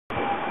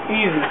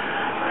Easy.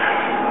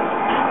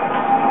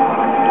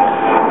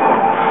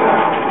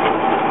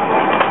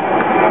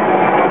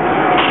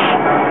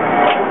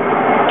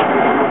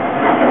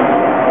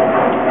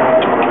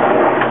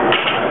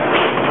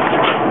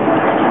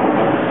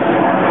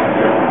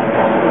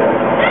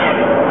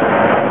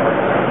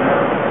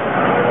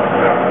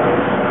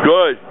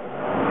 Good.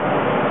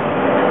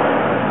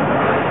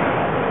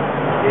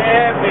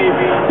 Yeah,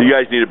 baby. You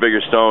guys need a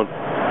bigger stone.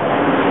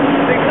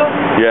 Think so?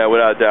 Yeah,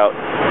 without a doubt.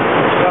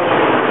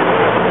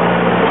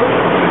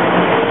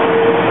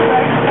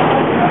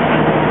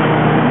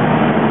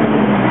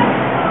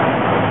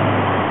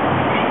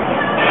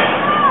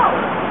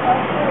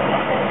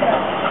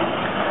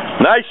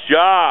 Nice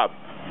job.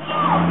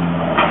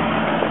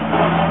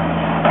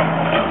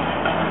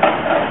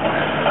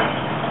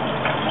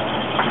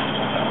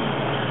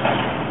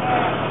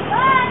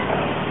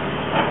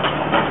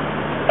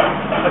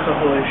 That's a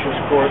hellacious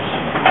course.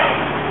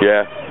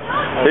 Yeah.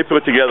 They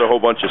put together a whole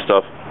bunch of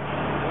stuff.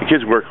 The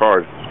kids work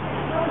hard.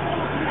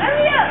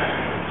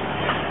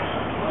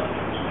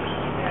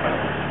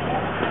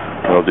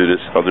 I'll do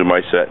this. I'll do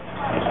my set.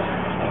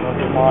 I'll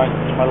do mine.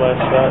 My last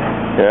set.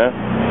 Yeah?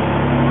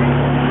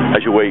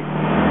 How's your weight?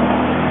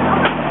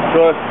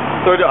 Good.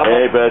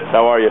 Hey, Beth.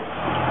 How are you?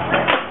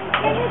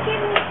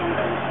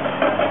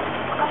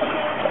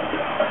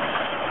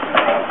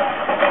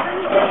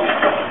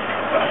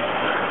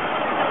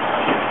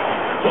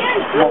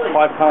 I'm up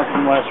 5 pounds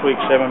from last week,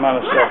 same amount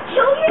of sets.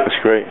 That's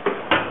great.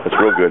 That's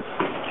real good.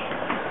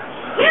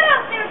 Get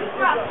up there,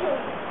 Brock.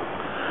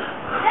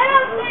 Get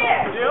up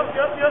there.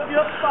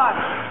 Yep.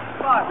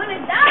 5. When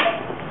it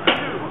dies,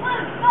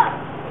 1,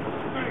 4.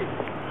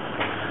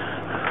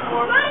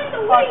 Run the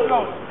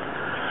wheel.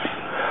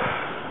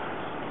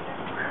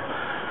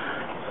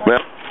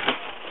 Well,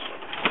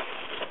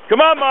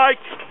 come on,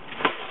 Mike.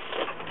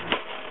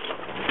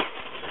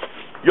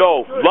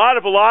 Yo, a lot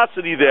of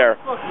velocity there.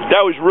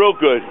 That was real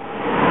good.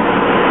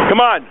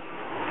 Come on.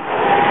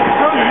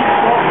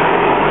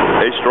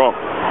 Hey, strong.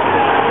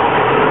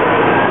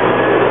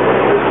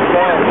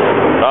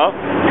 Huh?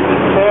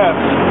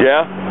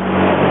 Yeah?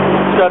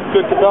 He's got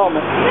good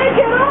development.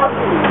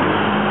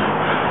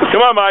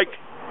 Come on, Mike.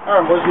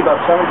 Aaron, was he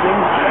about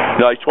 17?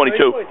 No, he's 22.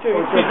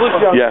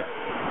 He's young. Yeah.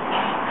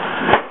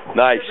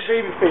 Nice. The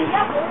baby face.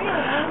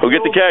 We'll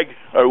get the keg.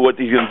 Or what,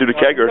 he's going to do the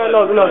keg? Or?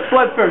 No.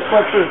 Sled first.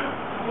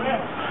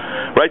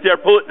 Right there,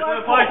 pull it.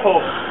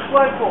 Flagpole.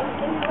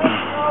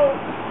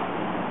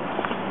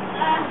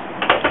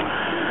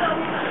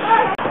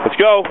 Let's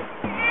go.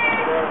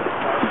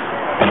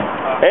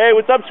 Hey,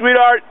 what's up,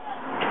 sweetheart?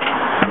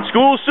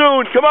 School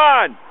soon. Come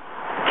on.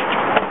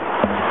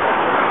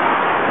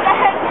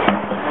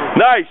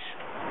 Nice.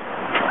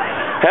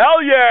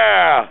 Hell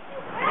yeah.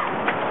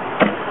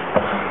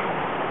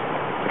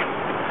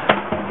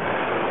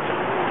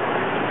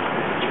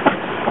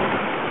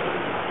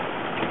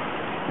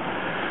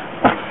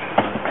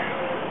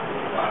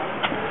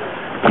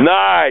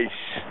 Nice.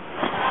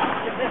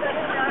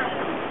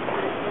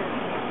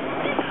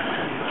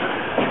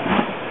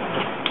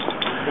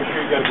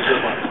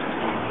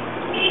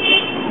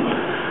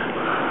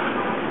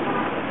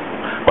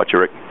 Watch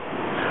your Rick.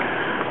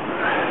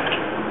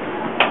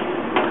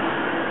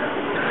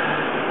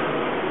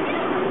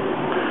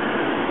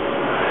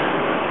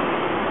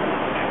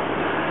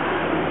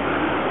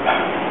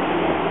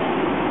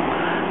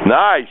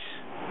 Nice.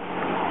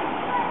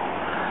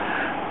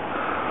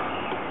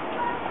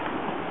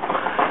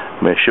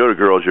 Man, show the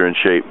girls you're in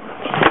shape.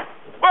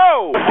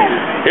 Whoa!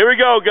 Here we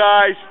go,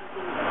 guys.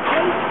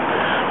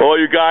 All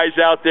you guys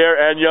out there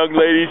and young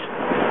ladies.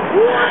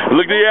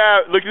 Look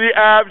at the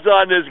abs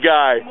on this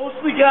guy.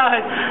 Mostly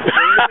guys.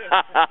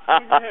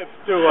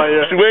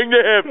 Swing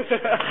the hips.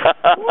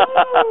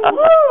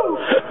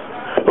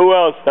 Who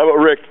else? How about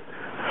Rick?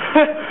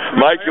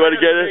 Mike, you want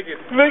to get it?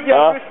 Rick,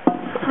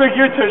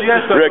 your turn. You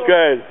guys start. Rick, go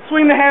ahead.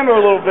 Swing the hammer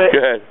a little bit. Go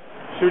ahead.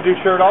 Should we do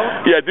shirt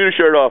off? Yeah, do the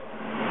shirt off.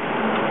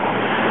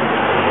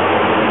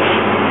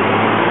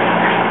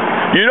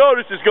 You know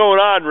this is going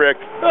on, Rick.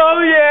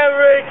 Oh, yeah,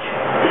 Rick.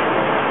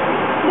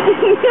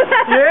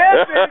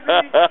 Yeah,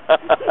 baby.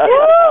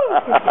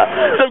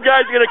 Some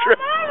guy's going to... Come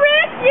on,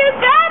 Rick. You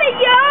got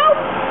it, yo.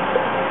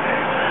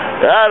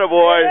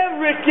 Attaboy.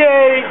 Yeah,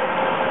 Ricky.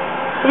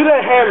 Look at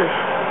that hammer.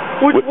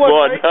 Which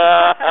one?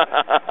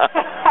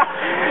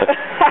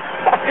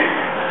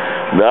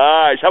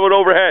 Nice. How about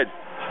overhead?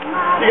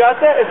 You got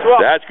that? It's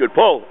rough. That's good.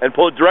 Pull. And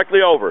pull it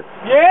directly over.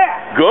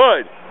 Yeah.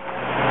 Good.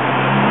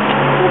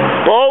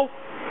 Pull.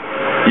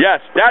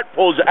 Yes, that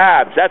pulls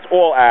abs. That's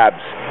all abs.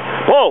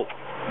 Pull.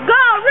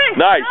 Go, Rick.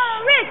 Nice. Go,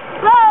 Rick.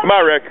 Go. Come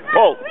on, Rick.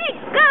 Pull. Go, Rick.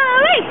 Go,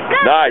 Rick. Go,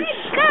 Nice.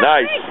 Rick. Go,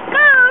 Nice. Rick.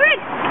 Go, Rick.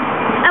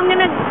 I'm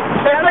gonna.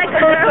 That's like the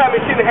first time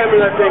we've seen the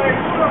hammer that big.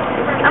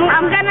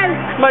 I'm gonna.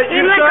 Mike,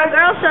 do like a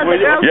girl show. The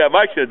girls. Yeah,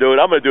 Mike's going to do it.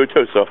 I'm going to do it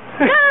too, so.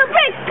 Go,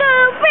 Rick. Go,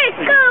 Rick.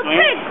 Go,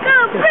 Rick. Go,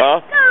 Rick. Huh?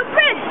 Go,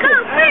 Rick. Go,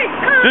 Rick.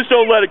 Go. Just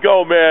don't let it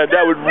go, man.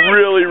 That would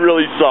really,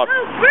 really suck. Go,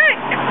 Rick.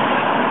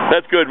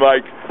 That's good,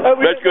 Mike.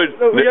 That's good.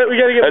 We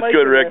gotta get That's Mike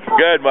good, in Rick. there.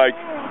 Go ahead, Mike.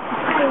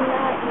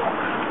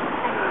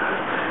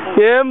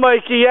 Yeah,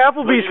 Mikey,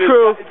 Applebee's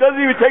crew. It doesn't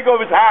even take off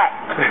his hat.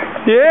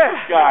 Yeah.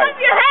 Guy. What's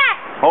your hat?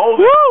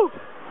 Hold it. Woo!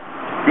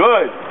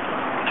 Good.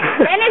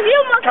 And if you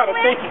Muslim,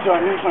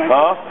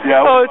 Huh?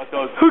 Yeah. Oh, what about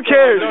those? who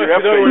cares?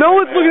 No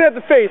one's looking at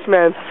the face,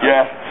 man.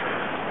 Yeah.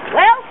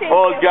 well, since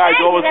All those guys,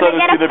 all of a sudden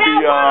it's you're going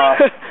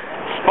to be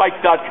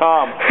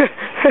Spike.com.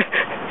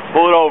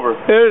 Pull it over.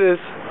 There it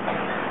is.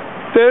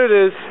 There it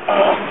is.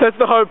 That's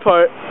the hard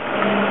part.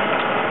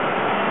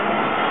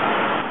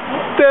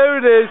 There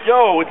it is.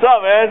 Yo, what's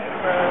up, man?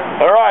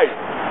 All right.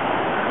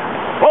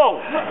 Whoa.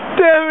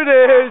 There it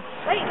is.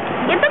 Wait,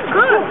 get the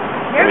gun.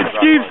 It's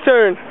Steve's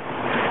turn.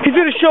 He's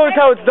going to show us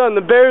how it's done.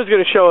 The bear's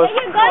going to show us.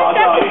 Hey, you guys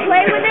have to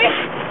play with it.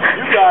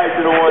 You guys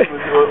are the ones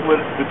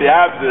with the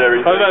abs and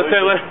everything. I was about to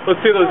say, let's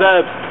see those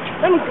abs.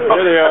 Let me see.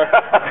 There they are.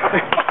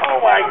 Oh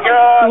my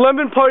God.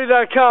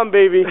 LemonParty.com,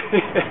 baby. I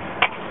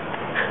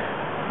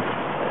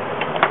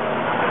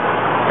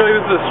feel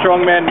like this is a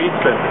strongman meat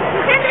spin.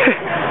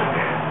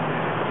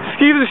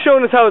 Steve is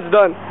showing us how it's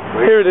done.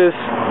 Here it is.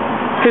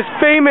 His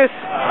famous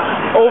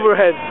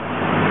overhead.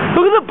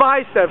 Look at the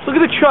biceps. Look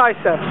at the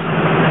triceps.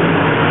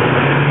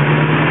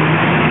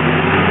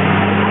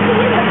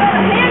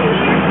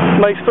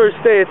 Mike's first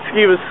day at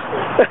Skiva's.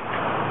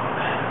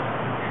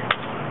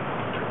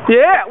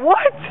 Yeah,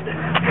 what?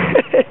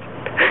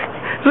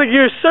 It's like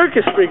you're a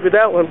circus freak with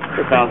that one.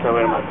 It bounced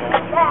away to my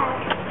phone.